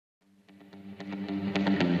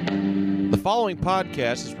following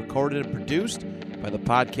podcast is recorded and produced by the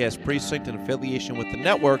Podcast Precinct in affiliation with the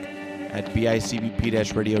network at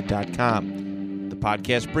bicbp-radio.com. The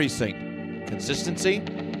Podcast Precinct. Consistency,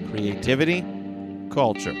 creativity,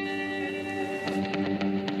 culture.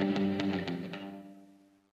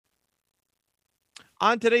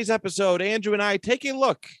 On today's episode, Andrew and I take a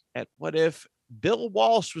look at what if Bill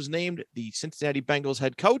Walsh was named the Cincinnati Bengals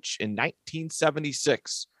head coach in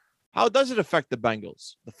 1976. How does it affect the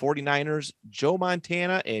Bengals, the 49ers, Joe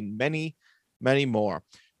Montana, and many, many more?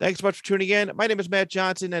 Thanks so much for tuning in. My name is Matt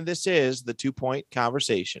Johnson, and this is the 2 Point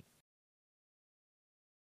Conversation.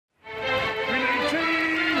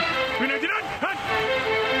 319, 399,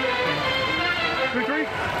 3-3.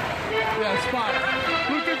 Yeah, spot.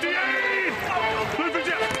 358,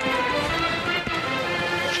 358.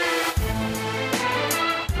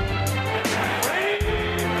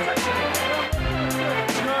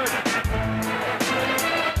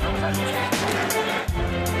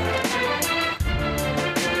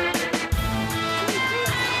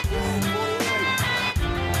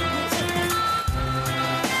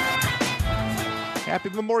 Happy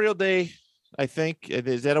Memorial Day, I think.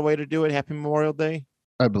 Is that a way to do it? Happy Memorial Day?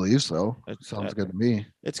 I believe so. It sounds good to me.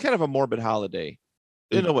 It's kind of a morbid holiday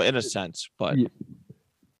in a sense, but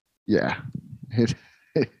yeah.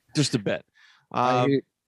 just a bit. I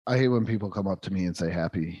hate when people come up to me and say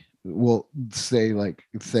say like,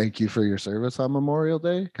 thank you for your service on Memorial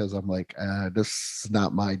Day. Cause I'm like, this is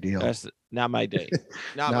not my deal. That's not my day.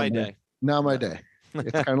 Not my day. Not my day.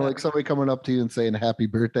 It's kind of like somebody coming up to you and saying happy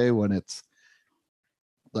birthday when it's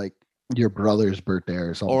like your brother's birthday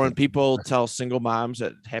or something. Or when people tell single moms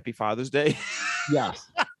that happy Father's Day. Yes.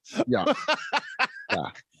 Yeah.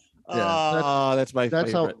 Yeah. Oh, that's my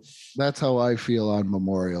favorite. That's how I feel on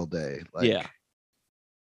Memorial Day. Like, yeah.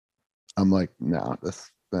 I'm like, no,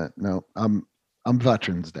 I'm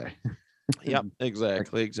Veterans Day. Yep,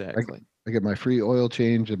 exactly. I get my free oil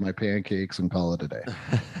change and my pancakes and call it a day.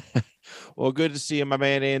 Well, good to see you, my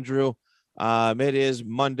man, Andrew. It is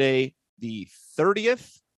Monday, the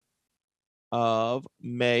 30th of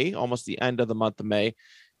May, almost the end of the month of May.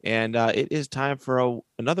 And it is time for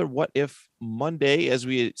another What If Monday, as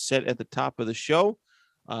we said at the top of the show.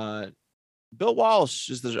 Bill Walsh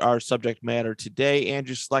is our subject matter today.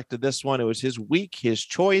 Andrew selected this one. It was his week, his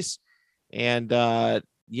choice. And we're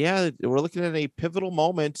looking at a pivotal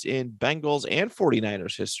moment in Bengals and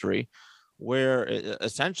 49ers history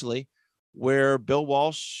where Bill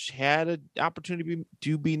Walsh had an opportunity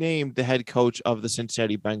to be named the head coach of the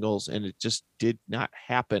Cincinnati Bengals, and it just did not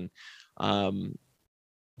happen. And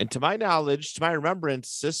to my knowledge, to my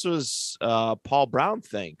remembrance, this was a Paul Brown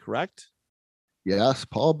thing, correct? Yes,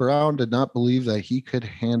 Paul Brown did not believe that he could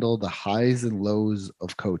handle the highs and lows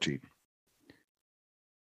of coaching.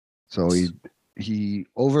 So he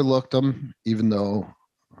overlooked them, even though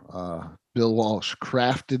Bill Walsh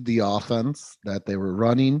crafted the offense that they were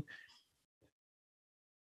running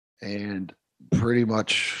and pretty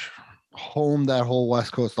much homed that whole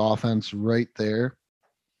West Coast offense right there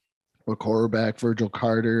with quarterback Virgil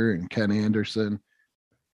Carter and Ken Anderson.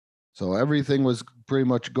 So everything was pretty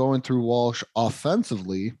much going through Walsh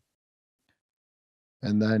offensively.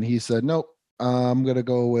 And then he said, nope, I'm going to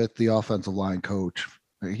go with the offensive line coach.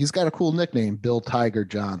 He's got a cool nickname, Bill Tiger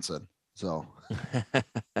Johnson. So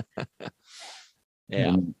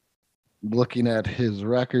yeah, looking at his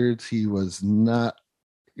records, he wasn't a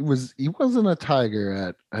Tiger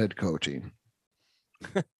at head coaching.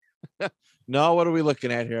 No, what are we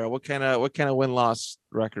looking at here? What kind of win-loss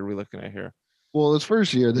record are we looking at here? Well, his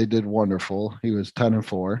first year they did wonderful. He was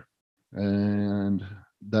 10-4, and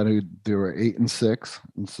then they were 8-6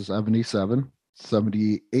 in 77.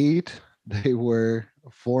 78 they were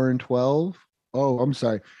 4-12. Oh, I'm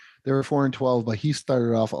sorry, they were 4-12, but he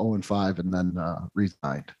started off 0-5 and then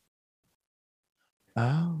resigned.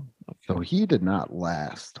 Oh, okay. So he did not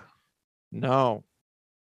last. No,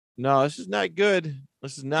 this is not good.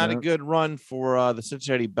 This is not a good run for the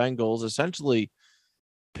Cincinnati Bengals, essentially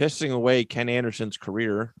pissing away Ken Anderson's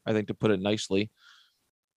career, I think, to put it nicely.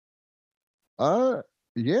 Yeah,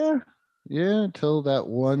 until that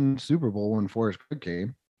one Super Bowl when Forrest Gump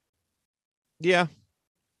came. Yeah,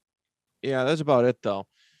 that's about it, though.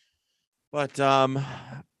 But, what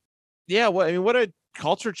a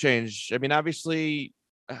culture change. I mean, obviously,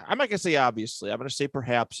 I'm not going to say obviously. I'm going to say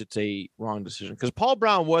perhaps it's a wrong decision because Paul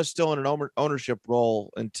Brown was still in an ownership role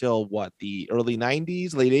until the early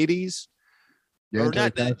 90s, late 80s? Yeah, or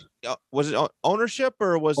not, was it ownership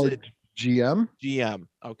or was it GM? GM.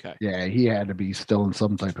 Okay. Yeah, he had to be still in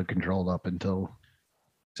some type of control up until.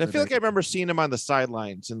 So I feel like I remember seeing him on the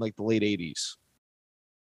sidelines in like the late 80s.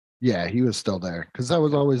 Yeah, he was still there because that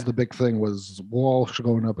was always the big thing was Walsh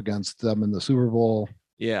going up against them in the Super Bowl.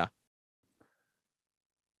 Yeah.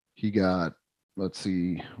 He got, let's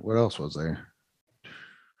see, what else was there?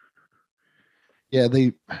 Yeah,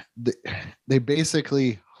 they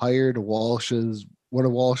basically hired one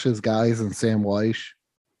of Walsh's guys and Sam Weish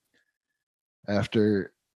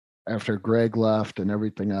after Greg left and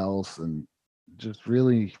everything else, and just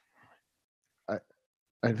really,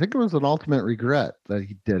 I think it was an ultimate regret that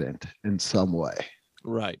he didn't in some way.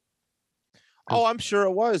 Right. Oh, I'm sure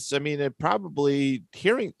it was. I mean, it probably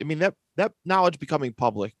hearing, I mean, that knowledge becoming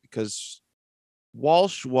public because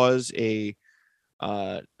Walsh was I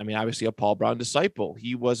mean, obviously a Paul Brown disciple.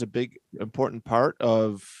 He was a big, important part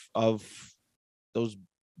of those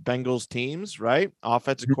Bengals teams, right?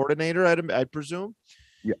 Offensive coordinator, I presume.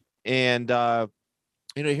 Yeah. And,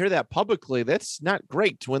 hear that publicly, that's not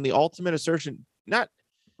great when the ultimate assertion,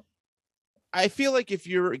 I feel like if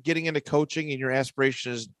you're getting into coaching and your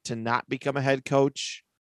aspiration is to not become a head coach,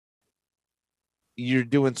 you're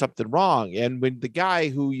doing something wrong. And when the guy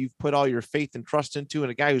who you've put all your faith and trust into,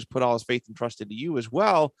 and a guy who's put all his faith and trust into you as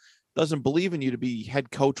well, doesn't believe in you to be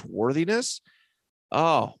head coach worthiness,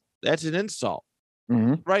 oh, that's an insult.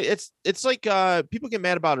 Mm-hmm. Right? It's like people get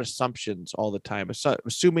mad about assumptions all the time.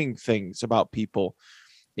 Assuming things about people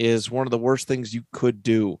is one of the worst things you could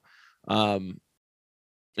do.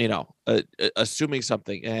 Assuming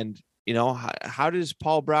something. And how does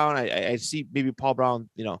Paul Brown, I see maybe Paul Brown,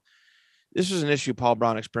 this was an issue Paul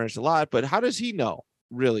Brown experienced a lot, but how does he know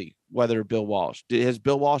really whether Bill Walsh has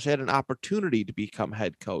Bill Walsh had an opportunity to become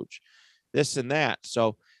head coach, this and that?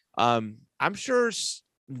 So I'm sure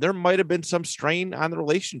there might have been some strain on the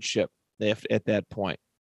relationship at that point,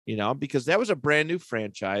 because that was a brand new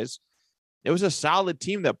franchise. It was a solid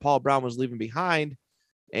team that Paul Brown was leaving behind.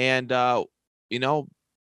 And,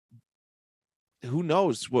 who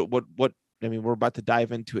knows what I mean, we're about to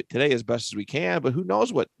dive into it today as best as we can, but who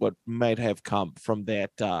knows what might have come from that,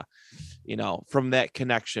 from that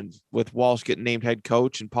connection with Walsh getting named head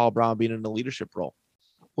coach and Paul Brown being in the leadership role.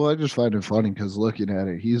 Well, I just find it funny because looking at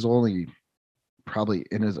it, he's only probably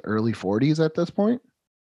in his early 40s at this point.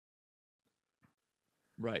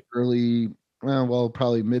 Right. Probably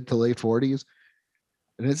mid to late 40s.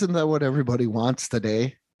 And isn't that what everybody wants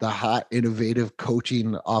today? The hot, innovative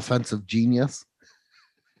coaching offensive genius.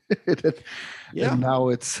 Yeah. And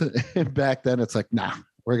now back then it's like, nah,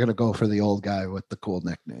 we're going to go for the old guy with the cool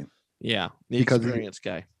nickname. Yeah. The experienced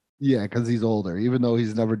guy. Yeah. Cause he's older, even though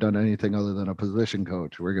he's never done anything other than a position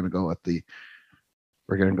coach. We're going to go with the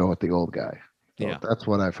old guy. So yeah. That's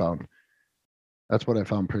what I found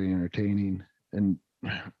pretty entertaining. And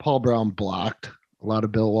Paul Brown blocked a lot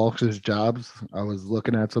of Bill Walsh's jobs. I was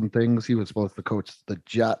looking at some things. He was supposed to coach the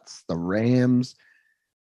Jets, the Rams.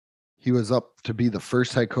 He was up to be the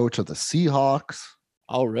first head coach of the Seahawks.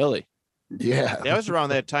 Oh, really? Yeah. That was around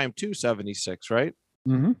that time too, 76, right?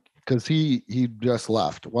 Mm-hmm. Because he just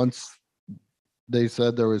left. Once they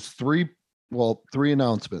said there was three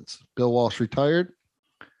announcements. Bill Walsh retired.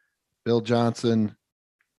 Bill Johnson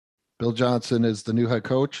is the new head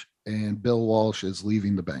coach, and Bill Walsh is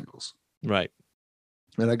leaving the Bengals. Right.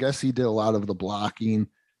 And I guess he did a lot of the blocking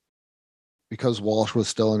because Walsh was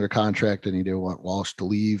still under contract and he didn't want Walsh to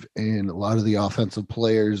leave. And a lot of the offensive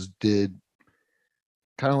players did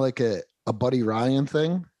kind of like a Buddy Ryan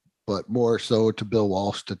thing, but more so to Bill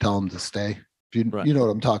Walsh to tell him to stay. You know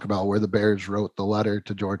what I'm talking about, where the Bears wrote the letter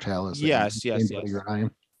to George Hallis. Yes. Buddy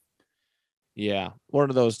Ryan. Yeah. One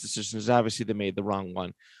of those decisions. Obviously, they made the wrong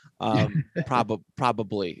one.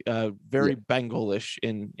 Probably very Bengal-ish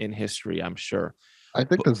in history, I'm sure. I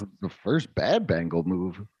think this is the first bad Bengal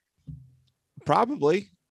move.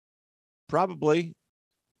 Probably.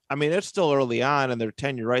 I mean, it's still early on in their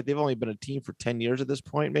tenure, right? They've only been a team for 10 years at this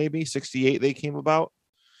point, maybe 68 they came about.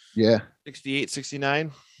 Yeah. 68,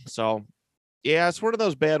 69. So yeah, it's one of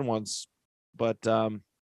those bad ones, but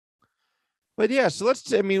yeah, so let's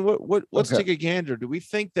take a gander. Do we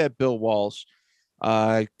think that Bill Walsh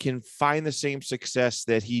can find the same success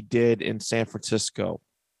that he did in San Francisco,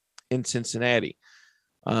 in Cincinnati?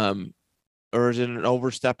 Or is it an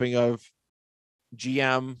overstepping of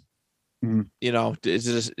GM? Mm-hmm.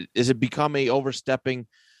 Is it become a overstepping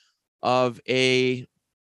of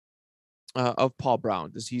Paul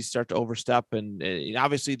Brown? Does he start to overstep? And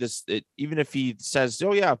obviously even if he says,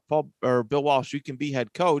 oh yeah, Paul or Bill Walsh, you can be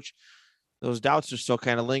head coach, those doubts are still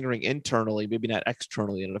kind of lingering internally, maybe not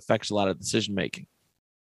externally, and it affects a lot of decision making.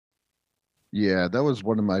 Yeah, that was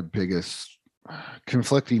one of my biggest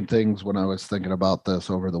conflicting things when I was thinking about this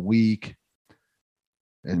over the week.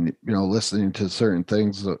 And, listening to certain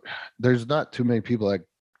things, there's not too many people that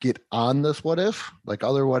get on this what if, like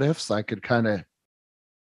other what ifs. I could kind of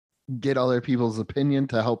get other people's opinion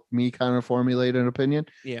to help me kind of formulate an opinion.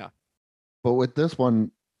 Yeah. But with this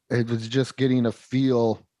one, it was just getting a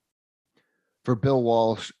feel for Bill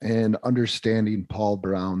Walsh and understanding Paul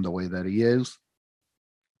Brown the way that he is.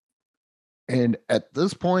 And at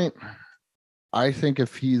this point, I think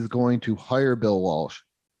if he's going to hire Bill Walsh,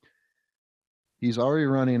 he's already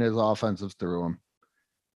running his offensive through him.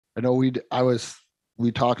 I know we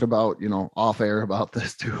talked about, off air about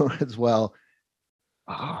this too as well.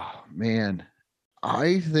 Oh man.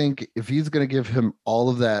 I think if he's going to give him all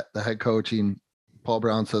of that, the head coaching, Paul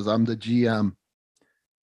Brown says, I'm the GM.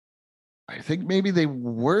 I think maybe they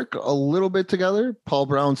work a little bit together. Paul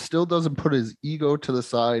Brown still doesn't put his ego to the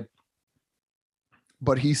side,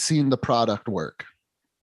 but he's seen the product work.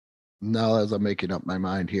 Now, as I'm making up my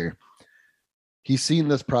mind here, he's seen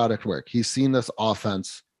this product work. He's seen this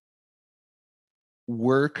offense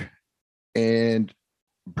work and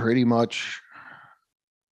pretty much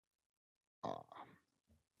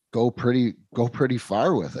go pretty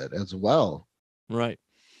far with it as well. Right.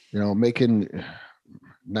 Making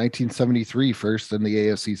 1973 first in the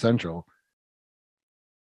AFC Central.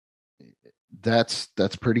 That's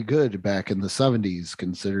pretty good back in the 70s,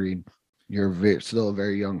 considering you're still a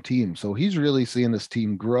very young team. So he's really seeing this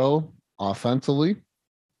team grow offensively.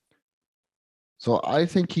 So I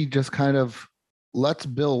think he just kind of lets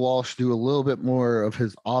Bill Walsh do a little bit more of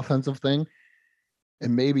his offensive thing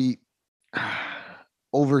and maybe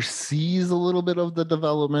oversees a little bit of the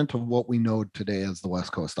development of what we know today as the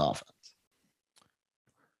West Coast offense.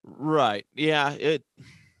 Right. Yeah.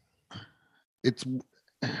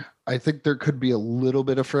 I think there could be a little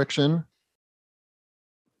bit of friction.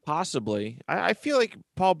 Possibly. I feel like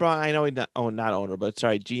Paul Brown, I know he's not owner, but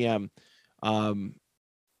sorry, GM, in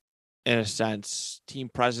a sense, team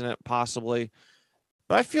president, possibly.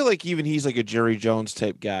 But I feel like even he's like a Jerry Jones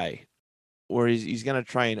type guy, where he's going to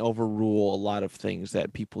try and overrule a lot of things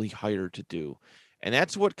that people he hired to do. And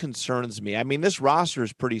that's what concerns me. I mean, this roster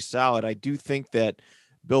is pretty solid. I do think that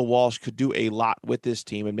Bill Walsh could do a lot with this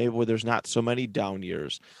team, and maybe where there's not so many down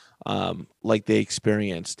years like they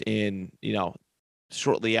experienced in,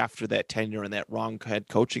 shortly after that tenure and that wrong head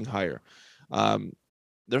coaching hire.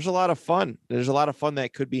 There's a lot of fun. There's a lot of fun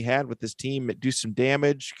that could be had with this team. Do some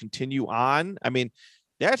damage, continue on. I mean,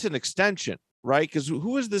 that's an extension, right? Because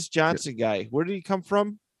who is this Johnson guy? Where did he come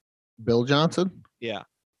from? Bill Johnson? Yeah.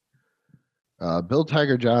 Bill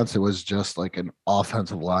Tiger Johnson was just like an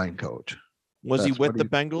offensive line coach. Was he with the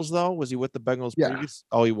Bengals, though? Was he with the Bengals previous?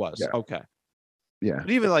 Oh, he was. Yeah. Okay. Yeah.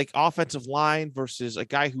 But even like offensive line versus a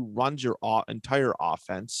guy who runs your entire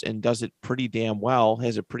offense and does it pretty damn well,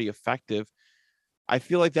 has it pretty effective. I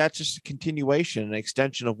feel like that's just a continuation, an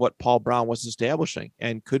extension of what Paul Brown was establishing,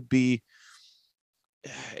 and could be.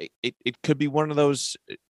 It could be one of those.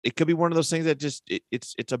 It could be one of those things that just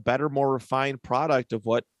it's a better, more refined product of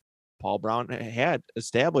what Paul Brown had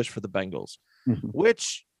established for the Bengals,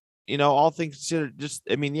 which. All things considered,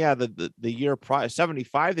 the year prior,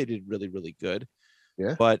 75, they did really, really good.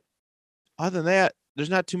 Yeah. But other than that, there's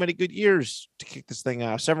not too many good years to kick this thing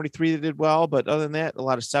out. 73, they did well, but other than that, a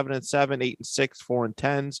lot of 7-7, 8-6,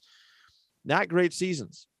 4-10s, not great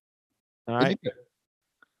seasons. All right.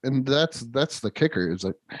 And that's the kicker is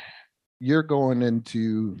like you're in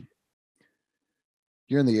the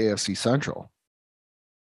AFC Central.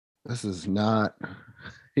 This is not.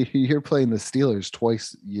 You're playing the Steelers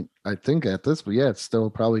twice. I think at this, but it's still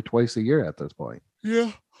probably twice a year at this point. Yeah.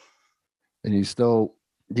 And the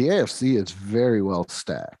AFC is very well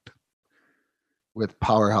stacked with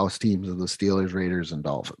powerhouse teams of the Steelers, Raiders, and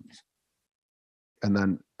Dolphins. And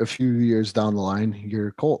then a few years down the line,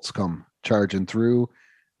 your Colts come charging through.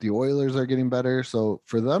 The Oilers are getting better. So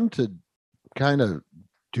for them to kind of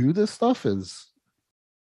do this stuff is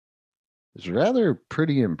rather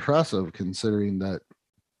pretty impressive, considering that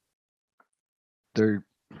they're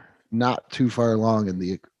not too far along in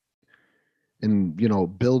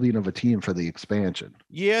building of a team for the expansion.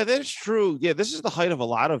 Yeah, that's true. Yeah, this is the height of a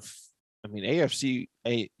lot of. AFC.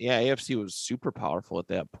 AFC was super powerful at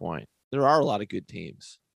that point. There are a lot of good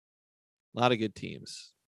teams. Dolphins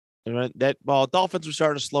were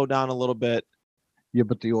starting to slow down a little bit. Yeah,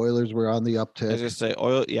 but the Oilers were on the uptick. As I say,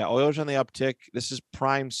 Oilers on the uptick. This is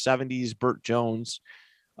prime 70s Burt Jones.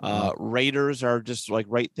 Raiders are just like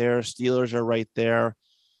right there. Steelers are right there.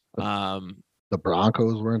 The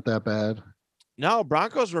Broncos weren't that bad. No,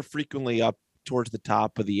 Broncos were frequently up towards the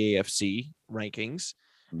top of the AFC rankings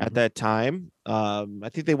at that time. I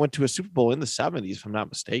think they went to a Super Bowl in the 70s, if I'm not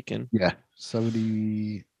mistaken. Yeah,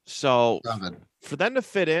 70. So for them to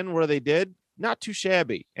fit in where they did, not too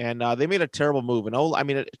shabby. And they made a terrible move. And I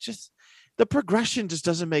mean, it just the progression just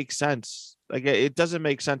doesn't make sense. Like it doesn't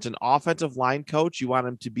make sense. An offensive line coach, you want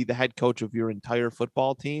him to be the head coach of your entire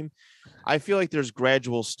football team. I feel like there's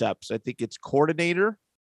gradual steps. I think it's coordinator.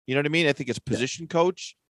 You know what I mean? I think it's position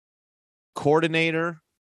coach, coordinator,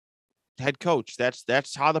 head coach.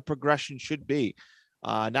 That's how the progression should be.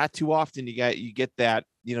 Not too often you get that,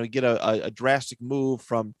 you get a drastic move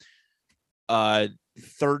from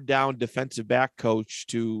third down defensive back coach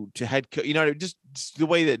to head coach. Just the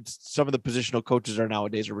way that some of the positional coaches are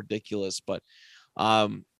nowadays are ridiculous. But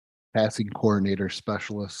passing coordinator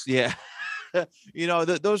specialist. Yeah.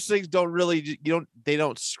 Those things don't really, they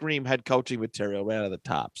don't scream head coaching material right out of the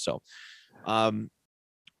top. So,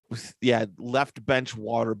 left bench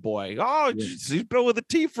water boy. Oh, he's been with the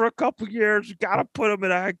team for a couple years. You got to put him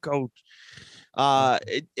in a head coach. I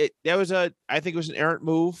think it was an errant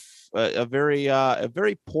move, a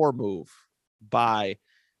very poor move by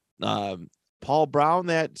Paul Brown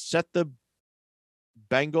that set the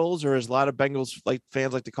Bengals, or as a lot of Bengals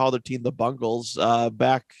fans like to call their team, the Bungles,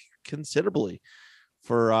 back considerably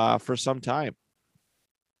for some time.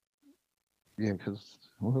 Yeah, because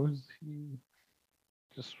what was he?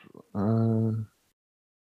 Just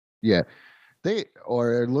they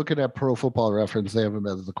or looking at Pro Football Reference, they have him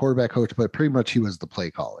as the quarterback coach, but pretty much he was the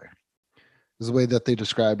play caller. Is the way that they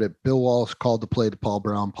described it. Bill Walsh called the play to Paul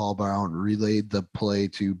Brown. Paul Brown relayed the play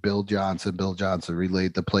to Bill Johnson. Bill Johnson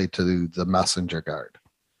relayed the play to the messenger guard.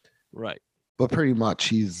 Right. But pretty much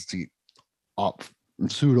he's the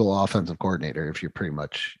pseudo offensive coordinator. If you're pretty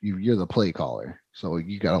much you're the play caller, so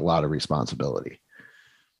you got a lot of responsibility.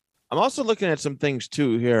 I'm also looking at some things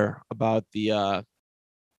too here about the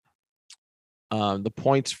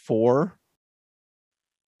points for,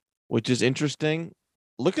 which is interesting.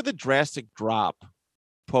 Look at the drastic drop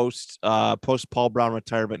post Paul Brown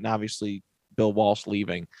retirement, and obviously Bill Walsh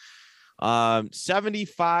leaving.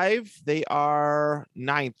 75, they are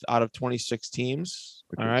 9th out of 26 teams.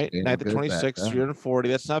 All right, 9th of 26, 340.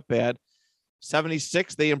 That's not bad.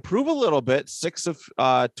 76, they improve a little bit. 6 of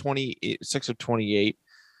 28.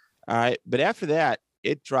 All right, but after that,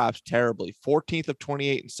 it drops terribly. 14th of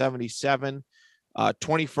 28 and 77,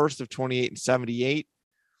 21st of 28 and 78,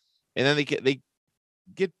 and then they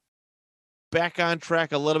get back on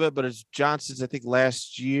track a little bit. But it's Johnson's, I think,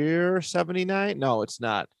 last year 79. No, it's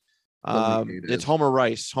not. It's Homer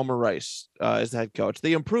Rice. Homer Rice is the head coach.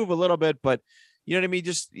 They improve a little bit, but you know what I mean.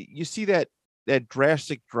 Just you see that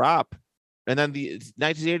drastic drop, and then the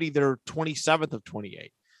 1980, they're 27th of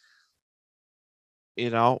 28.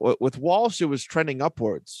 With Walsh, it was trending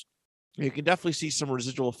upwards. You can definitely see some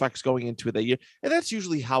residual effects going into the year. And that's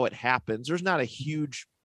usually how it happens. There's not a huge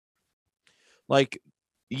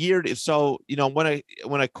year. So, when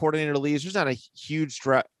a coordinator leaves, there's not a huge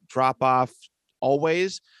drop off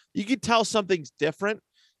always. You can tell something's different,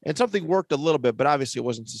 and something worked a little bit, but obviously it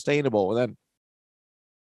wasn't sustainable. And then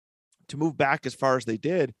to move back as far as they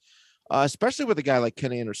did, especially with a guy like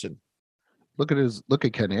Ken Anderson. Look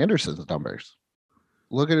at Ken Anderson's numbers.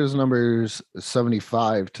 Look at his numbers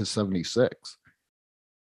 75 to 76.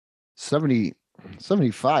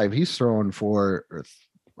 75, he's throwing for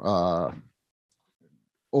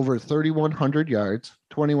over 3,100 yards,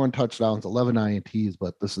 21 touchdowns, 11 INTs,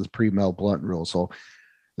 but this is pre-Mel Blunt rule. So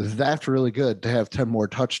that's really good to have 10 more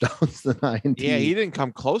touchdowns than INTs. Yeah, he didn't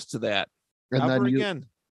come close to that. And Never then again.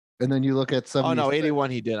 And then you look at 76. Oh, no,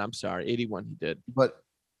 81 he did. I'm sorry. 81 he did. But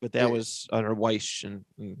that was under Weiss and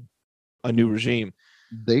a new regime.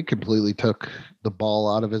 They completely took the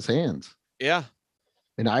ball out of his hands. Yeah.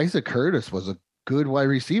 And Isaac Curtis was a good wide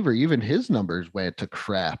receiver. Even his numbers went to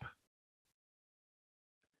crap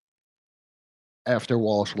after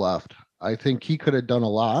Walsh left. I think he could have done a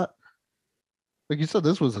lot. Like you said,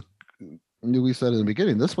 we said in the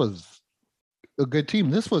beginning, this was a good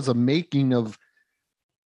team. This was a making of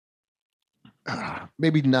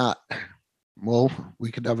maybe not, well,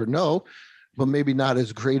 we could never know, but maybe not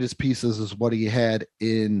as great as pieces as what he had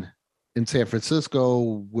in San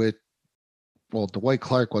Francisco with, well, Dwight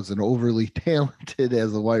Clark wasn't overly talented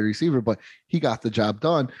as a wide receiver, but he got the job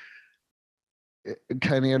done.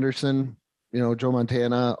 Ken Anderson, Joe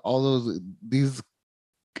Montana, all these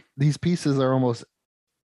pieces are almost,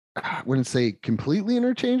 I wouldn't say completely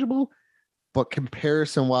interchangeable, but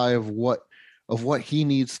comparison wise of what he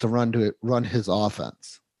needs to run his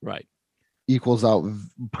offense. Right. Equals out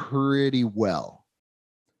pretty well.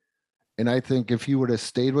 And I think if he would have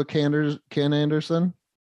stayed with Ken Anderson,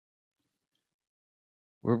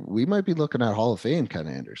 we might be looking at Hall of Fame Ken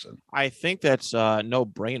Anderson. I think that's no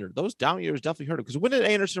brainer. Those down years definitely hurt him, because when did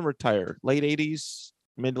Anderson retire? Late 80s?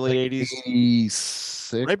 mid to late 80s,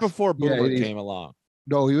 86. right before Yeah, Boomer 80s. came along.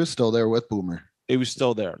 No, he was still there with Boomer. It was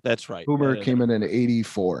still there. That's right. Boomer came in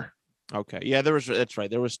 84. Okay. Yeah, that's right.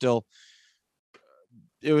 There was still,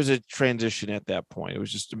 it was a transition at that point. It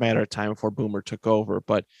was just a matter of time before Boomer took over.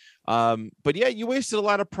 But yeah, you wasted a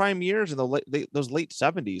lot of prime years in those late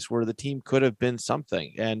 70s where the team could have been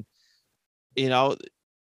something. And, you know,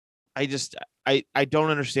 I don't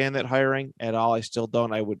understand that hiring at all. I still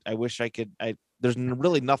don't. I wish I could. There's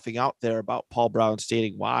really nothing out there about Paul Brown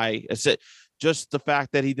stating why. It's just the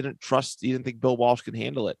fact that he didn't think Bill Walsh could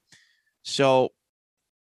handle it. So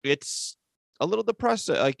it's a little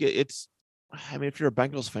depressing. Like I mean, if you're a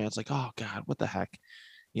Bengals fan, it's like, oh God, what the heck,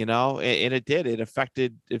 and it did. It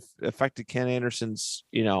affected Ken Anderson's,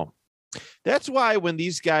 that's why when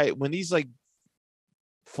these like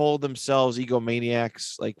full of themselves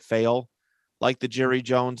egomaniacs like fail, like the Jerry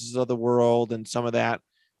Joneses of the world and some of that,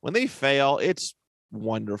 when they fail, it's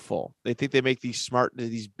wonderful. They think they make these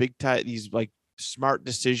like smart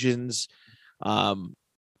decisions.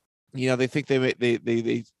 They think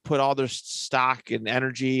they put all their stock and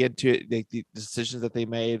energy into the decisions that they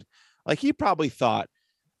made. Like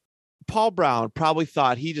Paul Brown probably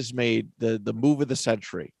thought he just made the move of the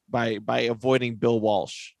century by avoiding Bill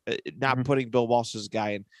Walsh, not putting Bill Walsh's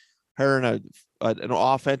guy in, hiring an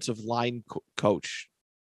offensive line coach,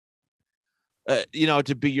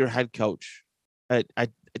 to be your head coach. I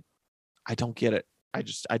don't get it.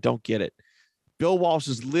 I don't get it. Bill Walsh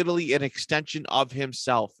is literally an extension of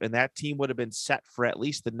himself, and that team would have been set for at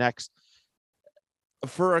least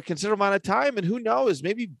for a considerable amount of time. And who knows,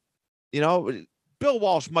 maybe, Bill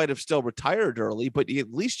Walsh might have still retired early, but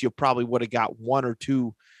at least you probably would have got one or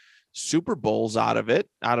two Super Bowls out of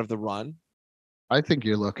the run. I think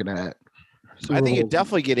you're looking at. I think you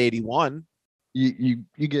definitely get 81. You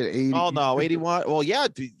get 80. Oh no, 81. Well, yeah,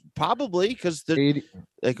 probably, because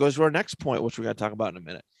it goes to our next point, which we're going to talk about in a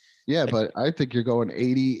minute. Yeah, but I think you're going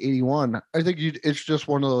 80, 81. I think it's just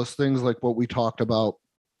one of those things like what we talked about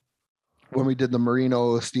when we did the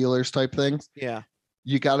Marino Steelers type things. Yeah.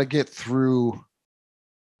 You got to get through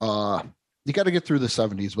the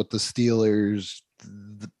 70s with the Steelers,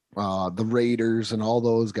 the Raiders, and all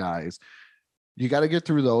those guys. You got to get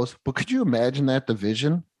through those. But could you imagine that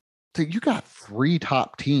division? You got 3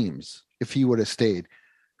 top teams if he would have stayed.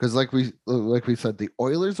 Because like we said, the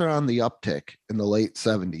Oilers are on the uptick in the late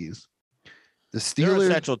 70s. The Steelers, they're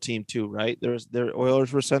a central team too, right? Their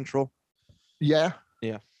Oilers were central. Yeah.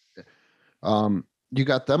 Yeah. You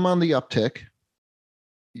got them on the uptick.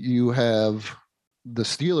 You have the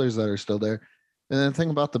Steelers that are still there. And then think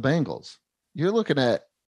about the Bengals. You're looking at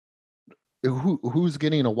who's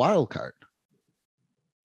getting a wild card.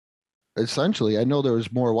 Essentially, I know there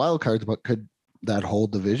was more wild cards, but could that whole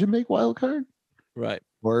division make wild card? Right.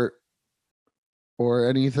 Or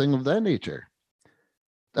anything of that nature.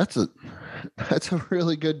 That's a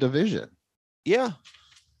really good division. Yeah.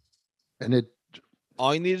 And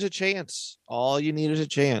all you need is a chance. All you need is a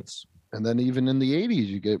chance. And then even in the 80s,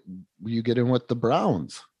 you get in with the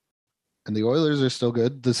Browns. And the Oilers are still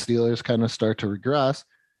good. The Steelers kind of start to regress,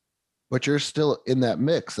 but you're still in that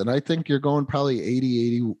mix. And I think you're going probably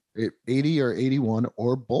 80 or 81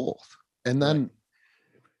 or both. And then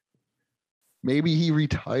maybe he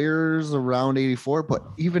retires around 84, but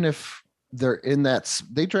even if they're in that,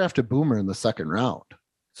 they drafted Boomer in the second round.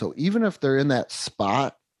 So even if they're in that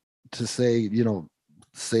spot to say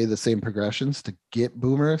the same progressions to get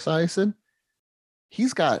Boomer Esiason,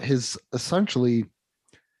 he's got his essentially,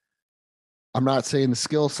 I'm not saying the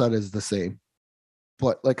skill set is the same,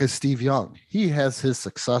 but like a Steve Young, he has his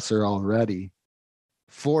successor already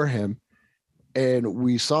for him. And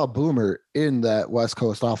we saw Boomer in that West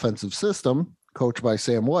Coast offensive system, coached by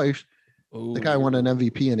Sam Weiss. Ooh. The guy won an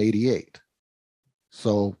MVP in 88.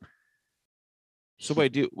 So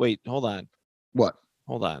wait, hold on. What?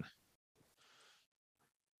 Hold on.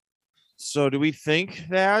 So do we think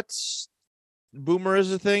that Boomer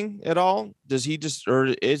is a thing at all? Does he just, or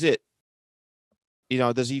is it,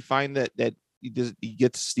 does he find that he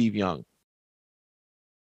gets Steve Young?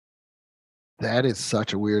 That is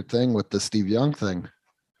such a weird thing with the Steve Young thing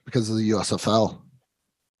because of the USFL.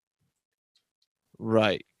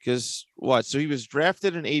 Right. Because what? So he was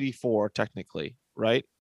drafted in 84, technically, right?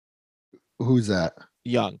 Who's that?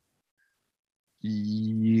 Young.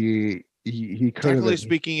 He technically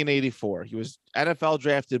speaking, in 84. He was NFL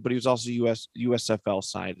drafted, but he was also USFL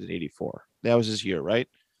signed in 84. That was his year, right?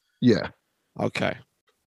 Yeah. Okay.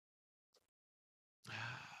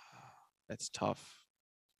 That's tough.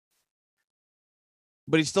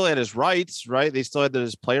 But he still had his rights, right? They still had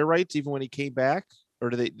his player rights even when he came back. or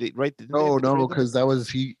do they right? Didn't they No, have to no, trade them? because that was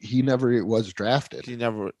he never was drafted. He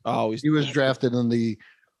never. Oh, He was drafted in the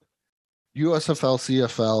USFL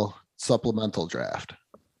CFL supplemental draft,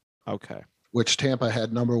 Okay. which Tampa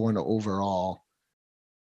had number 1 overall.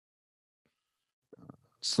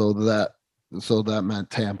 So that meant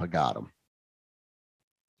Tampa got him.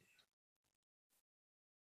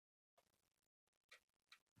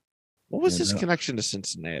 What was And, his connection to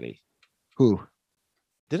Cincinnati? Who?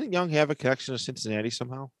 Didn't Young have a connection to Cincinnati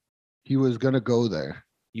somehow? He was going to go there.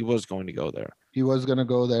 He was going to go there. He was going to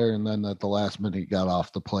go there, and then at the last minute, he got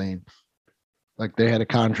off the plane. Like they had a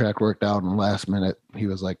contract worked out, and last minute, he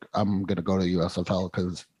was like, "I'm going to go to USFL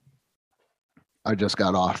because I just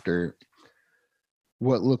got offered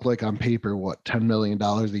what looked like on paper, $10 million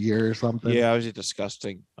a year or something." Yeah, it was a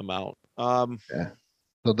disgusting amount. Yeah.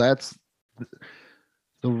 So that's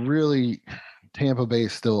the really Tampa Bay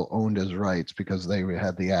still owned his rights because they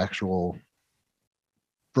had the actual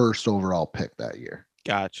first overall pick that year.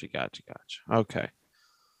 Gotcha. Okay.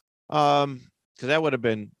 Because that would have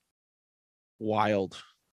been wild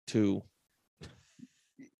too.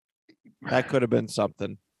 That could have been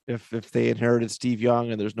something if they inherited Steve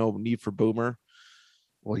Young and there's no need for Boomer.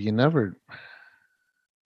 Well, you never.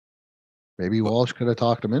 Maybe Walsh could have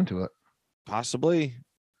talked him into it. Possibly.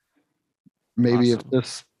 Maybe if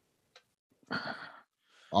this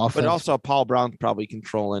offense, but also Paul Brown probably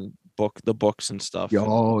controlling the books and stuff.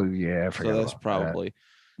 Oh yeah, I forgot. So that's probably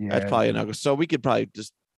that's probably enough. So we could probably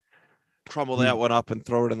just crumble that one up and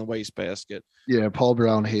throw it in the wastebasket. Yeah, Paul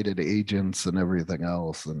Brown hated agents and everything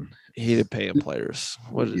else, and he hated paying players.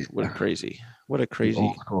 What a crazy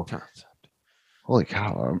concept. Holy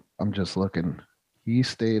cow! I'm just looking. He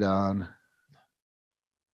stayed on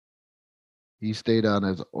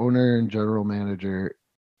as owner and general manager.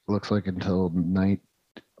 Looks like until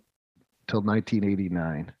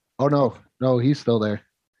 1989. Oh no, he's still there.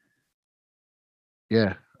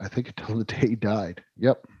 Yeah, I think until the day he died.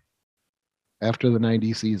 Yep. After the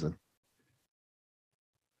 90 season.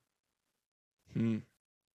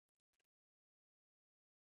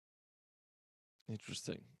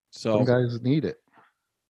 Interesting. So some guys need it.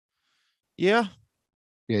 Yeah.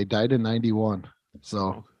 Yeah, he died in 91.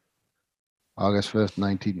 So August 5th,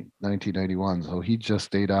 1991. So he just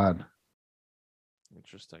stayed on.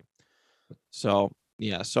 Interesting. So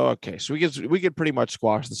yeah, okay. So we could pretty much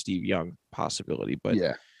squash the Steve Young possibility, but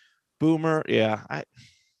yeah. Boomer,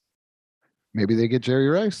 maybe they get Jerry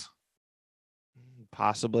Rice.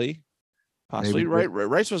 Possibly. Right.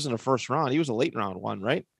 Rice wasn't a first round. He was a late round one,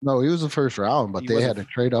 right? No, he was the first round, but they had to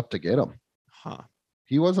trade up to get him. Huh.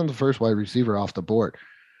 He wasn't the first wide receiver off the board.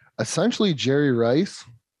 Essentially, Jerry Rice,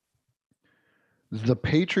 the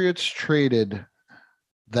Patriots traded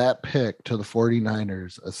that pick to the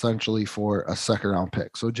 49ers essentially for a second round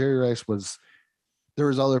pick. So Jerry Rice there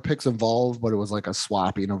was other picks involved, but it was like a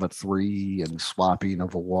swapping of a 3 and swapping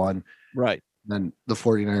of a 1. Right. Then the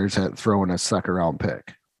 49ers had thrown a second round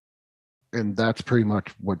pick. And that's pretty much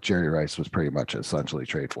what Jerry Rice was pretty much essentially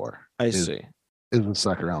trade for. I see. Is a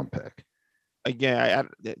second round pick. Again,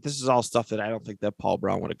 this is all stuff that I don't think that Paul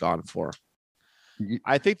Brown would have gone for.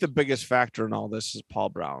 I think the biggest factor in all this is Paul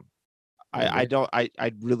Brown. I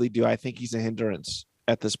really do. I think he's a hindrance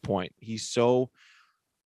at this point. He's so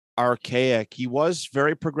archaic. He was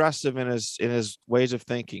very progressive in his ways of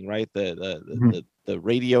thinking, right? The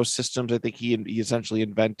radio systems, I think he essentially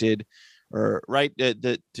invented, or right,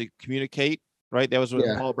 to communicate, right? That was what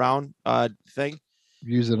the Paul Brown thing.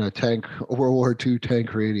 Using a World War II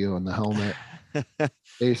tank radio in the helmet,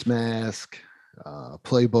 face mask,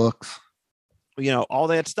 playbooks. All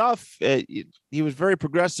that stuff. He was very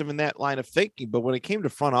progressive in that line of thinking, but when it came to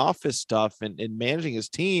front office stuff and managing his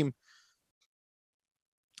team,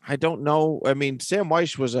 I don't know. I mean, Sam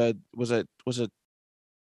Weiss was a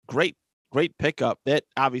great pickup that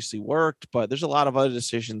obviously worked, but there's a lot of other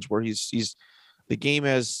decisions where he's the game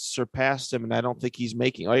has surpassed him, and I don't think he's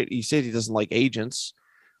making. Right? He said he doesn't like agents.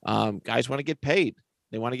 Guys want to get paid.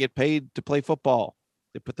 They want to get paid to play football.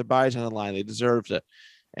 They put their bodies on the line. They deserve it.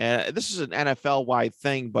 And this is an NFL-wide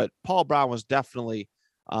thing, but Paul Brown was definitely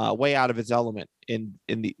way out of his element when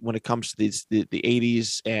it comes to the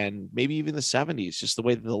 80s and maybe even the 70s, just the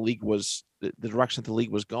way that the league was, the direction that the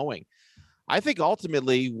league was going. I think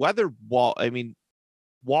ultimately, whether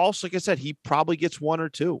Walsh, like I said, he probably gets 1 or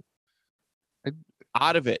 2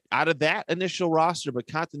 out of that initial roster, but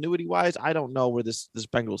continuity-wise, I don't know where this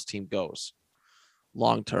Bengals team goes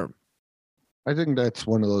long term. I think that's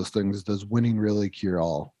one of those things. Does winning really cure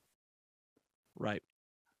all? Right.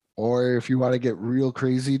 Or if you want to get real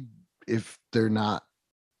crazy, if they're not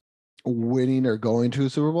winning or going to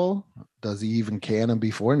a Super Bowl, does he even can them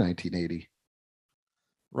before 1980?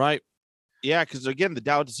 Right. Yeah, because again, the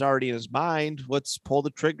doubt is already in his mind. Let's pull the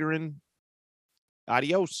trigger and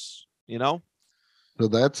adios, So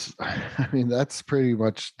that's, I mean, that's pretty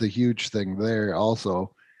much the huge thing there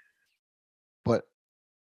also. But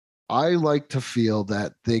I like to feel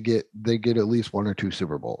that they get at least 1 or 2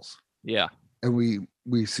 Super Bowls. Yeah. And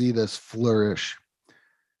we see this flourish.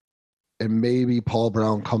 And maybe Paul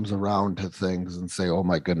Brown comes around to things and say, "Oh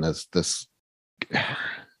my goodness, this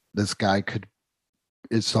guy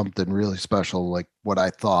is something really special, like what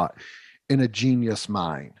I thought, in a genius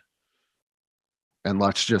mind." And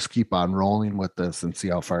let's just keep on rolling with this and see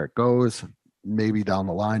how far it goes. Maybe down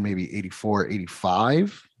the line, maybe 84,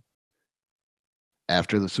 85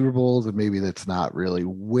 after the Super Bowls, and maybe that's not really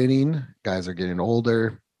winning. Guys are getting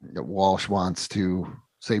older. Walsh wants to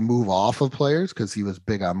say move off of players because he was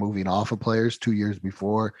big on moving off of players 2 years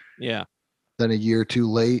before. Yeah. Then a year too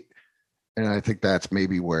late. And I think that's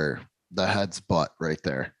maybe where the head's butt right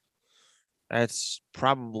there. That's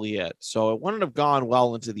probably it. So it wouldn't have gone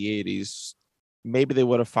well into the 80s. Maybe they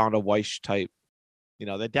would have found a Weish type.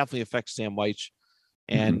 That definitely affects Sam Weish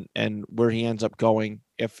and where he ends up going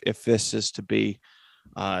if this is to be.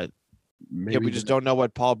 Maybe we just don't know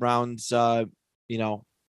what Paul Brown's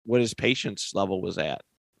what his patience level was at.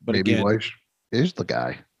 But maybe again, Weish is the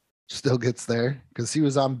guy. Still gets there because he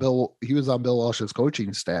was on Bill Walsh's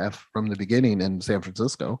coaching staff from the beginning in San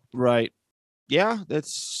Francisco. Right. Yeah,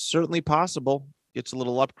 that's certainly possible. Gets a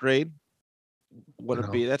little upgrade. Would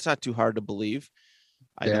it be? That's not too hard to believe.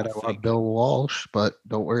 I want Bill Walsh, but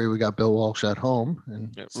don't worry, we got Bill Walsh at home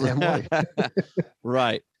and Sam White.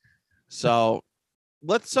 Right. So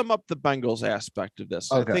let's sum up the Bengals aspect of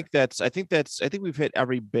this. Okay. I think we've hit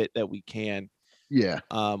every bit that we can. Yeah.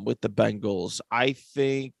 With the Bengals. I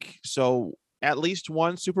think so. At least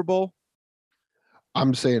one Super Bowl.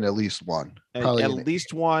 I'm saying at least one. Probably at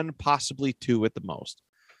least one, possibly 2 at the most.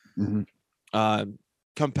 Mm-hmm.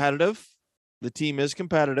 Competitive. The team is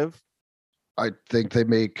competitive. I think they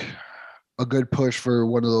make a good push for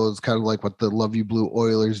one of those kind of like what the Love You Blue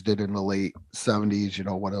Oilers did in the late 70s,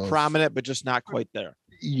 one of those prominent, but just not quite there.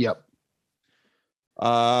 Yep.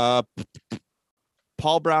 Paul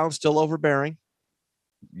Brown still overbearing.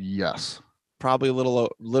 Yes. Probably a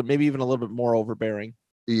little, maybe even a little bit more overbearing.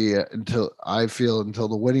 Yeah, until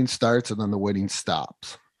the winning starts and then the winning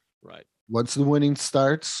stops. Right. Once the winning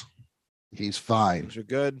starts, he's fine. Things are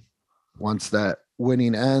good. Once that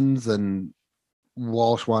winning ends and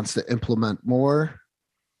Walsh wants to implement more,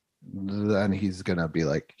 then he's going to be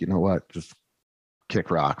like, you know what? Just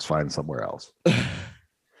kick rocks, find somewhere else.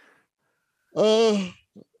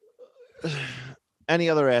 Any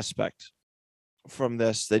other aspect from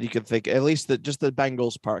this that you can think, at least just the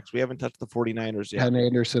Bengals parks? We haven't touched the 49ers yet. Ken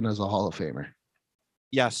Anderson is a Hall of Famer.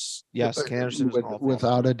 Yes. Ken Anderson is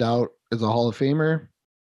without a doubt is a Hall of Famer.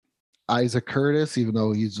 Isaac Curtis, even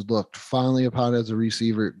though he's looked fondly upon as a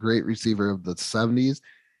great receiver of the 70s,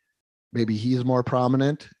 maybe he's more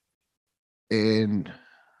prominent. And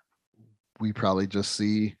we probably just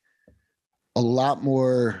see a lot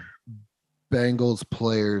more Bengals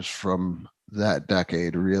players from that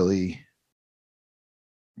decade really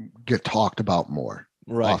get talked about more,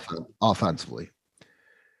 right? Offensively.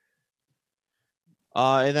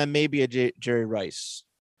 And then maybe a Jerry Rice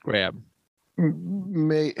grab.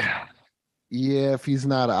 Yeah, if he's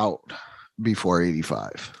not out before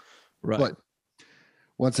 85. Right. But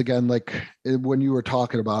once again, like when you were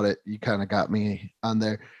talking about it, you kind of got me on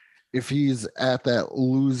there. If he's at that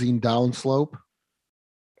losing downslope,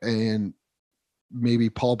 and maybe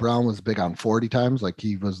Paul Brown was big on 40 times, like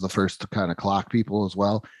he was the first to kind of clock people as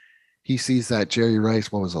well. He sees that Jerry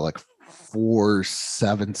Rice, what was it, like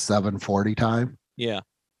 4.77 40 time? Yeah.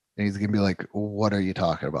 And he's gonna be like, what are you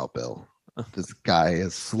talking about, Bill? This guy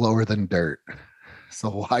is slower than dirt.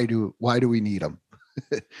 So why do we need him?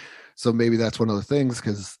 So maybe that's one of the things,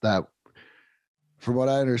 because that, from what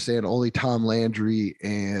I understand, only Tom Landry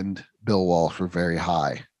and Bill Walsh were very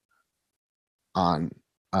high on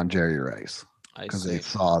Jerry Rice, because they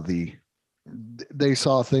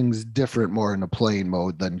saw things different, more in a playing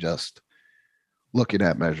mode than just looking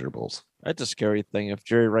at measurables. That's a scary thing. If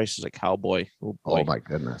Jerry Rice is a cowboy, oh my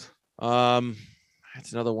goodness.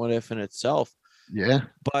 That's another one if in itself. Yeah.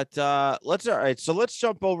 But let's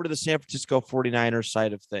jump over to the San Francisco 49ers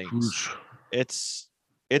side of things. It's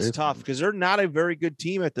tough because they're not a very good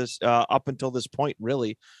team at this up until this point,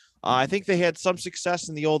 really. I think they had some success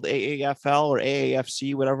in the old AAFL or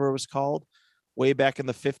AAFC, whatever it was called, way back in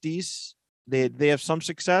the 50s. They have some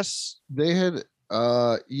success. They had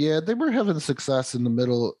they were having success in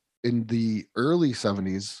the early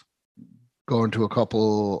 70s, going to a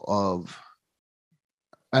couple of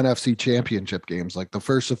NFC championship games, like the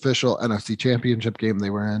first official NFC championship game they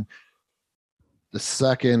were in, the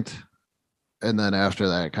second, and then after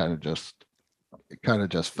that, it kind of just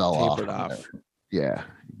fell Tapered off. off. Yeah.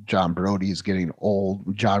 John Brody's getting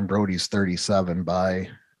old. John Brody's 37 by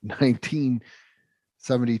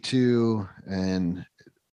 1972. And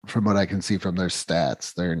from what I can see from their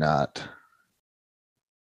stats, they're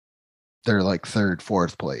like third,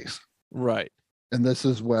 fourth place. Right. And this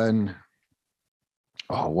is when,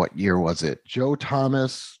 what year was it? Joe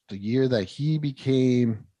Thomas, the year that he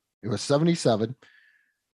became, it was 77.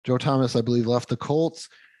 Joe Thomas, I believe, left the Colts,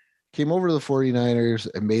 came over to the 49ers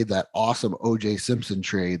and made that awesome O.J. Simpson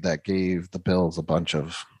trade that gave the Bills a bunch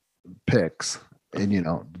of picks. And,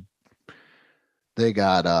 they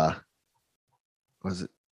got, it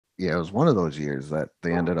was one of those years that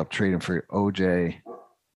they ended up trading for O.J.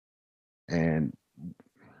 And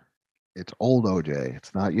it's old O.J.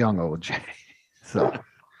 It's not young O.J. So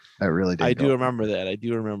that really did. I do remember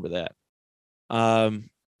that.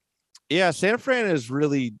 Yeah, San Fran is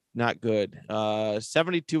really not good.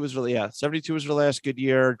 72 was really 72 was their last good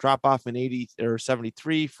year. Drop off in 80 or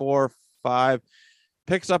 73, 4, 5.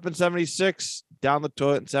 Picks up in 76, down the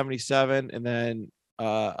toilet in 77, and then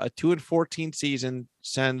a 2-14 season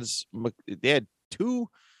sends. They had 2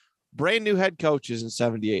 brand new head coaches in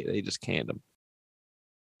 78. They just canned them.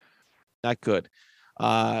 Not good.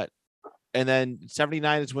 And then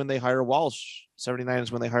 79 is when they hire Walsh. 79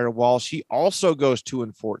 is when they hire Walsh. He also goes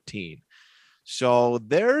 2-14. So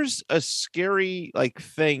there's a scary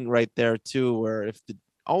thing right there too, where if the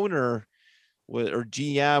owner or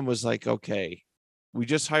GM was like, okay, we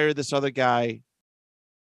just hired this other guy,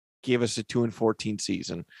 gave us a 2-14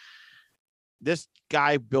 season. This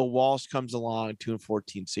guy, Bill Walsh, comes along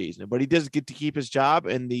 2-14 season, but he does get to keep his job,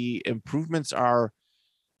 and the improvements are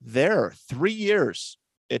there. 3 years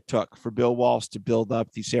it took for Bill Walsh to build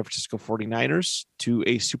up the San Francisco 49ers to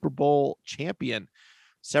a Super Bowl champion.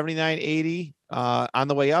 79, 80 on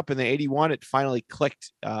the way up, and then 81, it finally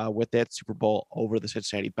clicked with that Super Bowl over the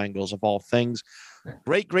Cincinnati Bengals, of all things.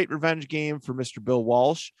 Great revenge game for Mr. Bill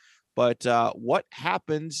Walsh. But what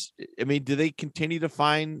happens? I mean, do they continue to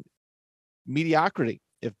find mediocrity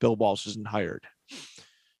if Bill Walsh isn't hired?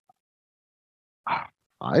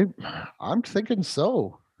 I'm thinking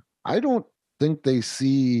so. I don't think they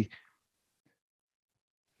see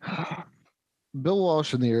Bill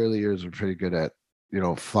Walsh in the early years were pretty good at,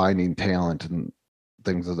 finding talent and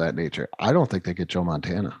things of that nature. I don't think they get Joe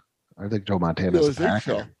Montana. I think Joe Montana's a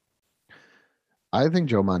Packer. I think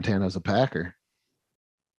Joe Montana's a Packer.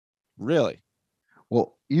 Really?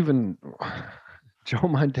 Well, even Joe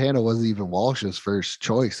Montana wasn't even Walsh's first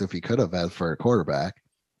choice if he could have had for a quarterback.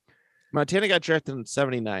 Montana got drafted in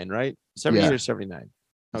 79, right? 78 or 79?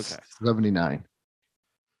 Okay. 79.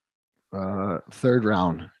 Third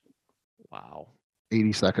round. Wow.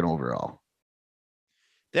 82nd overall.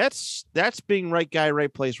 That's being right guy,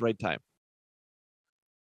 right place, right time.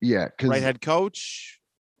 Yeah. Right head coach,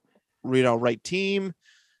 right team,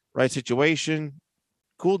 right situation.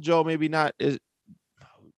 Cool Joe, maybe not.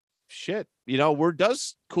 Shit. Where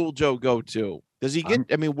does Cool Joe go to? Does he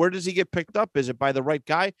get, where does he get picked up? Is it by the right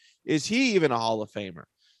guy? Is he even a Hall of Famer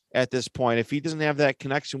at this point? If he doesn't have that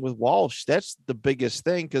connection with Walsh, that's the biggest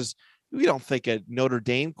thing, because we don't think a Notre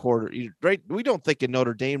Dame right? We don't think of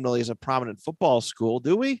Notre Dame really as a prominent football school,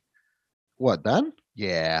 do we? What, then?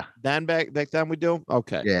 Yeah. Then back then we do?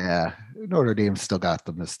 Okay. Yeah. Notre Dame still got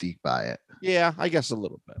the mystique by it. Yeah, I guess a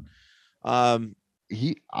little bit.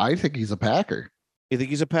 I think he's a Packer. You think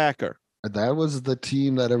he's a Packer? That was the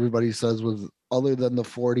team that everybody says was, other than the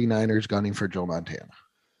 49ers, gunning for Joe Montana.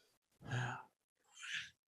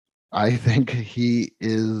 I think he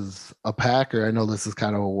is a Packer. I know this is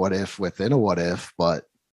kind of a what if within a what if, but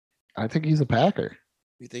I think he's a Packer.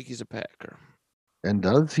 You think he's a Packer? And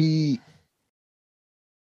does he?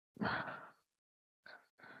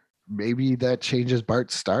 Maybe that changes Bart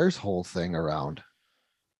Starr's whole thing around.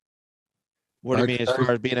 What do you mean, as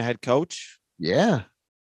far as being a head coach? Yeah.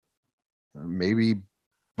 Maybe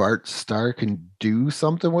Bart Starr can do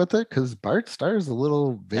something with it, because Bart Starr is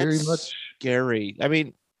very much scary. I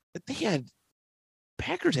mean,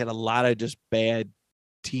 Packers had a lot of just bad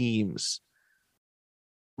teams,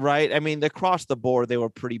 right? I mean, across the board, they were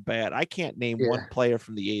pretty bad. I can't name one player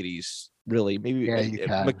from the 80s, really. Maybe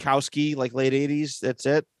Mikowski, late 80s. That's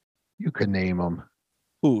it. You could name them.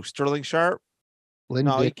 Who? Sterling Sharp?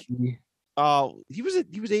 Dickey. He was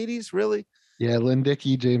 80s, really? Yeah, Lynn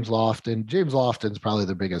Dickey, James Lofton. James Lofton's probably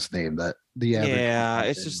the biggest name that the average. Yeah,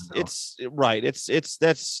 it's right.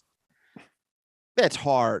 That's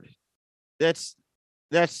hard. That's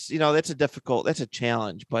a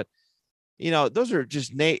challenge, but those are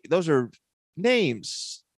just those are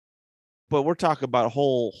names, but we're talking about a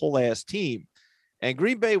whole ass team. And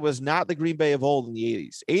Green Bay was not the Green Bay of old in the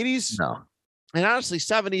 80s. 80s, No. and honestly,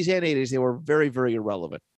 70s and 80s, they were very, very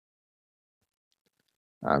irrelevant.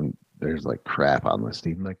 There's like crap on this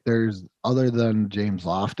team. Like there's other than James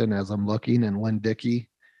Lofton as I'm looking and Len Dickey.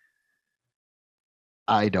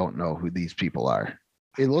 I don't know who these people are.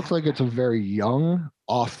 It looks like it's a very young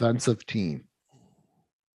offensive team.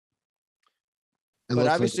 It But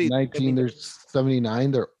looks obviously, like 19, there's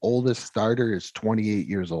 79. Their oldest starter is 28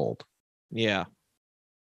 years old. Yeah.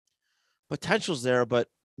 Potential's there, but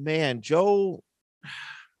man, Joe,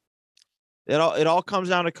 it all comes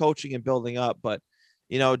down to coaching and building up. But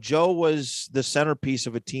Joe was the centerpiece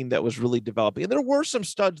of a team that was really developing. And there were some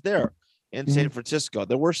studs there in San Francisco.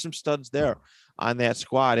 There were some studs there on that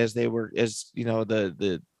squad as they were as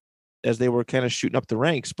they were kind of shooting up the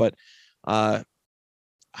ranks. But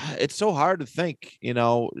it's so hard to think,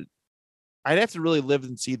 I'd have to really live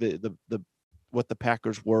and see the what the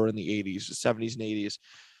Packers were in the 80s, the 70s and 80s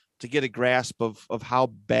to get a grasp of how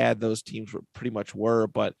bad those teams pretty much were.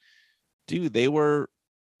 But dude, they were,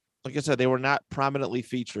 like I said, they were not prominently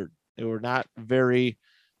featured. They were not very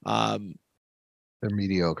they're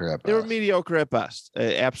mediocre at best. They were mediocre at best.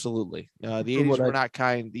 Absolutely. The 80s were not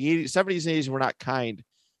kind. The 70s and 80s were not kind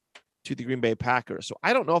to the Green Bay Packers. So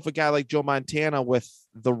I don't know if a guy like Joe Montana with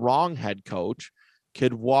the wrong head coach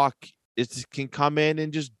can come in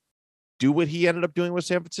and just do what he ended up doing with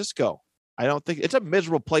San Francisco. I don't think it's a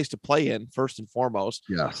miserable place to play in, first and foremost.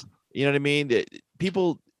 Yes. You know what I mean?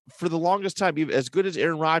 People, for the longest time, as good as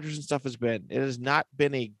Aaron Rodgers and stuff has been, it has not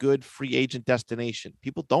been a good free agent destination.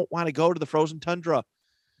 People don't want to go to the frozen tundra. All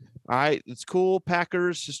right. It's cool.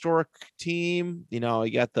 Packers, historic team. You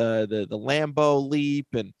got the Lambeau leap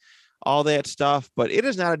and all that stuff, but it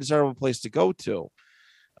is not a desirable place to go to.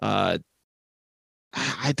 I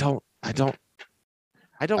don't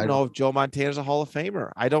know if Joe Montana is a Hall of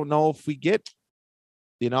Famer. I don't know if we get,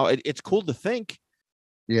 it's cool to think.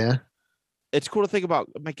 Yeah. It's cool to think about,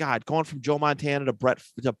 oh my God, going from Joe Montana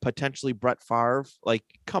to potentially Brett Favre. Like,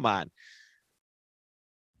 come on.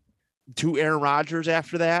 To Aaron Rodgers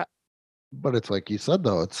after that. But it's like you said,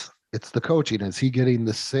 though, it's the coaching. Is he getting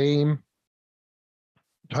the same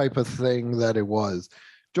type of thing that it was?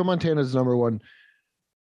 Joe Montana's number one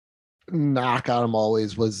knock on him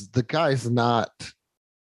always was the guy's not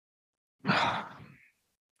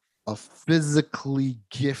a physically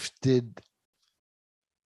gifted,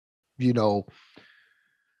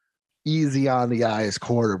 easy on the eyes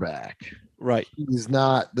quarterback. Right. He's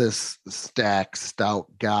not this stout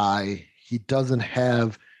guy. He doesn't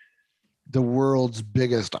have the world's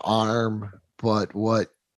biggest arm, but what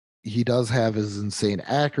he does have is insane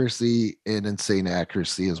accuracy, and insane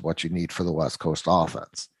accuracy is what you need for the West Coast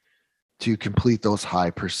offense to complete those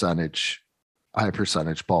high percentage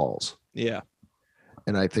balls. Yeah.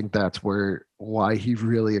 And I think that's why he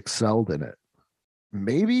really excelled in it.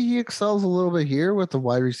 Maybe he excels a little bit here with a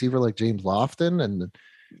wide receiver like James Lofton. And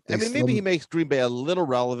maybe he makes Green Bay a little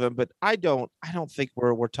relevant, but I don't think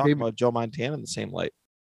we're talking about Joe Montana in the same light.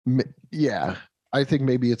 Yeah. I think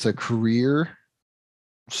maybe it's a career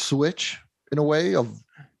switch in a way of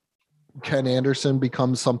Ken Anderson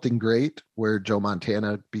becomes something great where Joe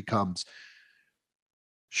Montana becomes,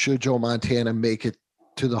 should Joe Montana make it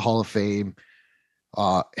to the Hall of Fame?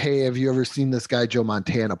 Hey, have you ever seen this guy Joe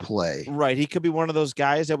Montana play? Right. He could be one of those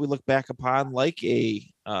guys that we look back upon like a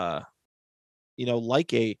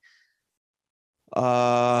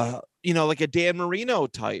Dan Marino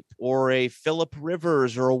type, or a Phillip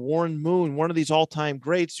Rivers, or a Warren Moon, one of these all-time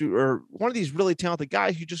greats, or one of these really talented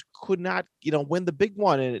guys who just could not, win the big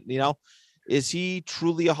one. And, is he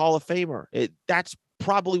truly a Hall of Famer? That's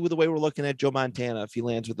probably the way we're looking at Joe Montana if he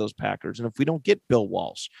lands with those Packers. And if we don't get Bill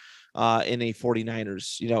Walsh in a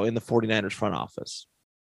 49ers, in the 49ers front office,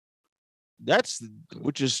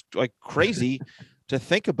 which is like crazy to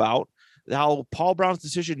think about how Paul Brown's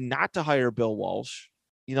decision not to hire Bill Walsh,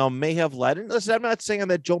 may have led. And listen, I'm not saying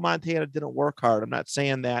that Joe Montana didn't work hard. I'm not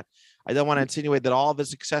saying that. I don't want to insinuate that all of his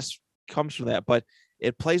success comes from that, but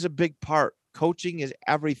it plays a big part. Coaching is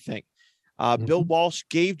everything. Bill Walsh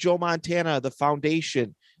gave Joe Montana the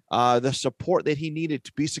foundation, the support that he needed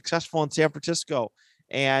to be successful in San Francisco.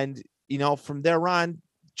 And, from there on,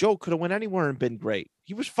 Joe could have went anywhere and been great.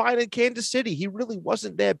 He was fine in Kansas City. He really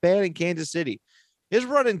wasn't that bad in Kansas City. His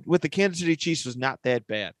run with the Kansas City Chiefs was not that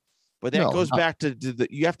bad. But that goes back to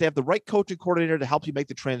you have to have the right coaching coordinator to help you make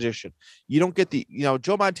the transition. You don't get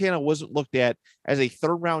Joe Montana wasn't looked at as a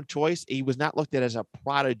third round choice. He was not looked at as a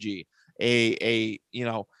prodigy, like a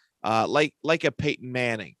Peyton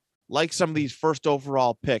Manning, like some of these first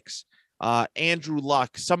overall picks. Andrew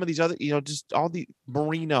Luck, some of these other, just all the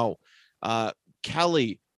Marino,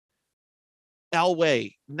 Kelly,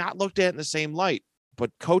 Elway, not looked at in the same light,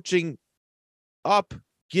 but coaching up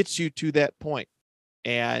gets you to that point.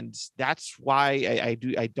 And that's why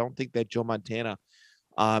I don't think that Joe Montana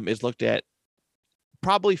is looked at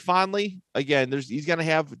probably fondly. Again, he's going to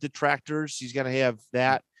have detractors. He's going to have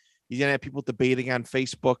that. He's going to have people debating on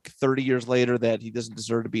Facebook 30 years later that he doesn't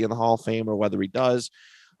deserve to be in the Hall of Fame or whether he does.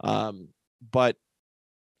 But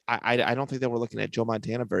I don't think that we're looking at Joe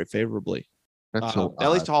Montana very favorably. That's so at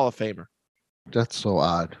least Hall of Famer. That's so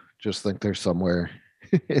odd. Just think there's somewhere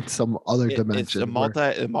in some other dimension. It's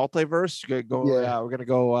a multiverse. We're gonna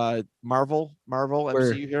go Marvel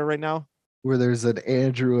MCU here right now. Where there's an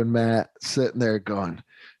Andrew and Matt sitting there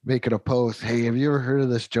making a post. Hey, have you ever heard of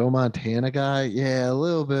this Joe Montana guy? Yeah, a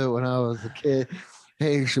little bit when I was a kid.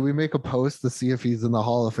 Hey, should we make a post to see if he's in the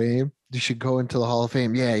Hall of Fame? You should go into the Hall of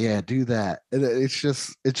Fame. Yeah, do that. And it's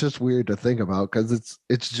just weird to think about because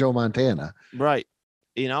it's Joe Montana. Right.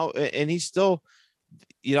 And he's still,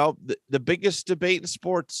 the biggest debate in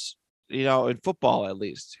sports, in football at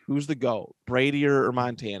least, who's the GOAT, Brady or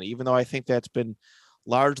Montana, even though I think that's been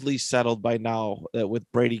largely settled by now with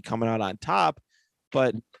Brady coming out on top.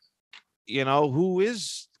 But, who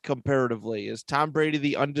is comparatively? Is Tom Brady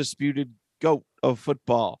the undisputed GOAT of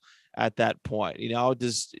football at that point? Joe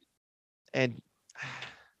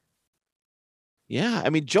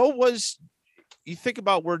was, you think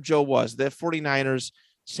about where Joe was, the 49ers,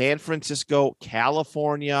 San Francisco,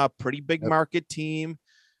 California, pretty big market team.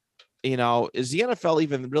 Is the NFL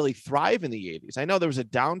even really thrive in the 80s? I know there was a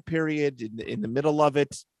down period in the middle of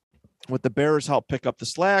it with the Bears helped pick up the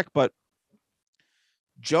slack, but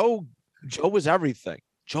Joe was everything.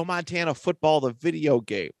 Joe Montana football, the video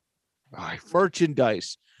game,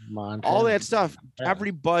 merchandise, all that stuff.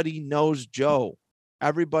 Everybody knows Joe.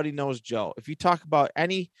 Everybody knows Joe. If you talk about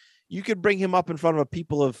you could bring him up in front of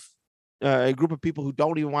a group of people who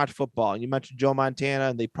don't even watch football, and you mentioned Joe Montana,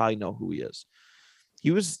 and they probably know who he is.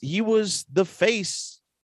 He was the face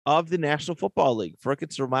of the National Football League for a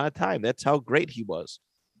considerable amount of time. That's how great he was.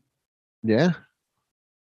 Yeah.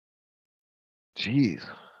 Jeez.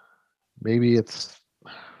 Maybe it's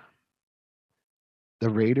the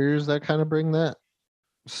Raiders that kind of bring that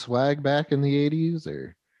swag back in the 80s,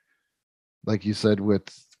 or like you said with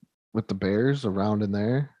the Bears around in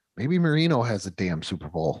there. Maybe Marino has a damn Super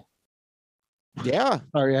Bowl. Yeah.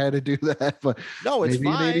 Sorry I had to do that, but no, it's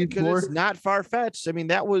fine because it's not far-fetched.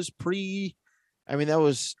 that was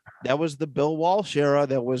that was the Bill Walsh era.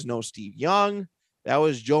 There was no Steve Young. That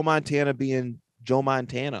was Joe Montana being Joe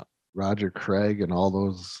Montana. Roger Craig and all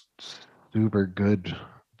those super good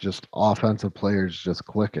just offensive players just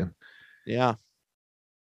clicking. Yeah.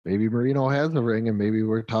 Maybe Marino has a ring, and maybe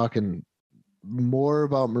we're talking more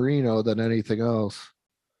about Marino than anything else.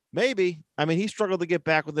 Maybe. He struggled to get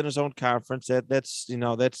back within his own conference. That's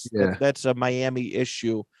a Miami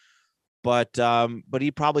issue. But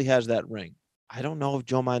he probably has that ring. I don't know if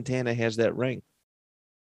Joe Montana has that ring.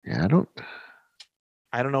 Yeah,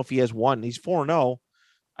 I don't know if he has one. He's 4-0.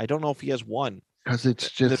 I don't know if he has one. Because it's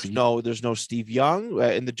just there's no Steve Young.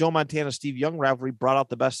 And the Joe Montana Steve Young rivalry brought out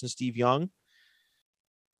the best in Steve Young.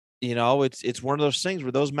 It's one of those things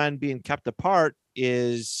where those men being kept apart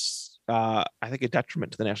is I think a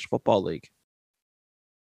detriment to the National Football League.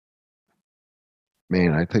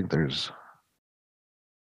 Man, I think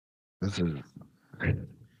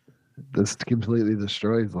this completely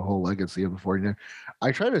destroys the whole legacy of the 49ers.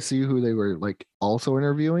 I tried to see who they were also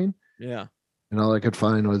interviewing. Yeah. And all I could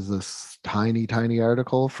find was this tiny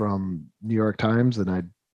article from New York Times, and I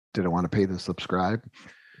didn't want to pay to subscribe.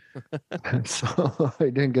 So I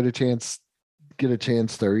didn't get a chance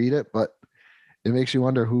to read it, but it makes you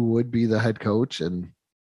wonder who would be the head coach and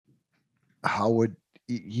how would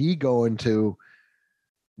he go into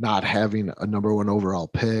not having a number 1 overall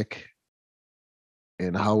pick,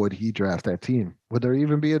 and how would he draft that team? Would there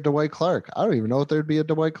even be a Dwight Clark? I don't even know if there'd be a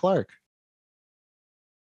Dwight Clark.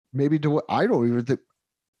 Maybe I don't even think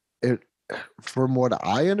it. From what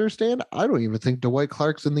I understand, I don't even think Dwight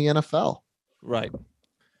Clark's in the NFL. Right.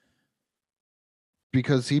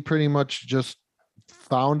 Because he pretty much just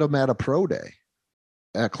found him at a pro day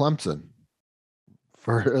at Clemson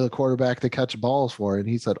for the quarterback to catch balls for. And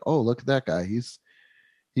he said, "Oh, look at that guy. He's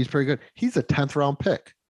pretty good. He's a 10th round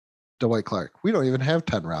pick, Dwight Clark. We don't even have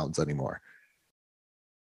 10 rounds anymore."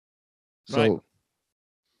 So,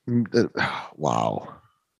 wow.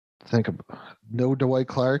 Think of no Dwight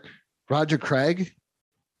Clark, Roger Craig.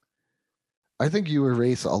 I think you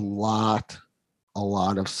erase a lot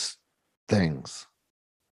of things.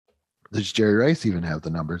 Does Jerry Rice even have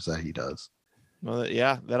the numbers that he does? Well,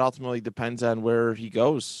 yeah, that ultimately depends on where he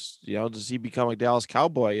goes. Does he become a Dallas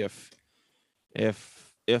Cowboy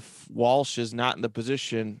if Walsh is not in the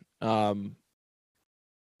position? So.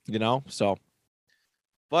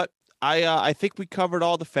 But I think we covered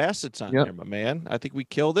all the facets on here, my man. I think we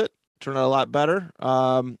killed it. Turned out a lot better.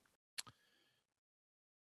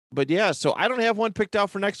 But yeah, so I don't have one picked out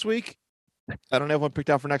for next week. I don't have one picked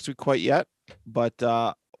out for next week quite yet, but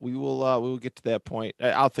we will get to that point.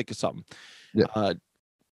 I'll think of something. Yeah.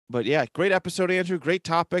 But yeah, great episode, Andrew. Great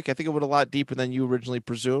topic. I think it went a lot deeper than you originally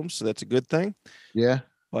presumed, so that's a good thing. Yeah.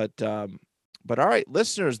 But all right,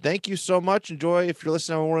 listeners, thank you so much. Enjoy. If you're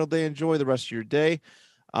listening on Memorial Day, enjoy the rest of your day.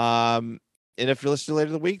 And if you're listening later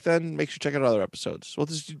in the week, then make sure to check out other episodes. We'll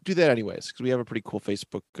just do that anyways, because we have a pretty cool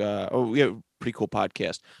Facebook. We have a pretty cool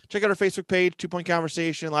podcast. Check out our Facebook page, 2 Point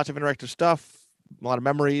Conversation, lots of interactive stuff, a lot of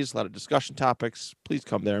memories, a lot of discussion topics. Please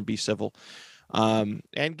come there and be civil.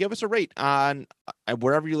 And give us a rate on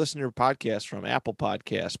wherever you listen to your podcast from, Apple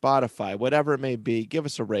Podcasts, Spotify, whatever it may be. Give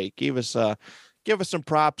us a rate. Give us some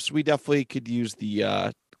props. We definitely could use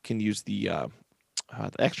the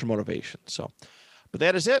extra motivation. So, but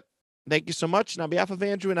that is it. Thank you so much. And on behalf of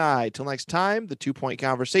Andrew and I, till next time, the 2 Point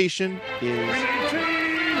Conversation is...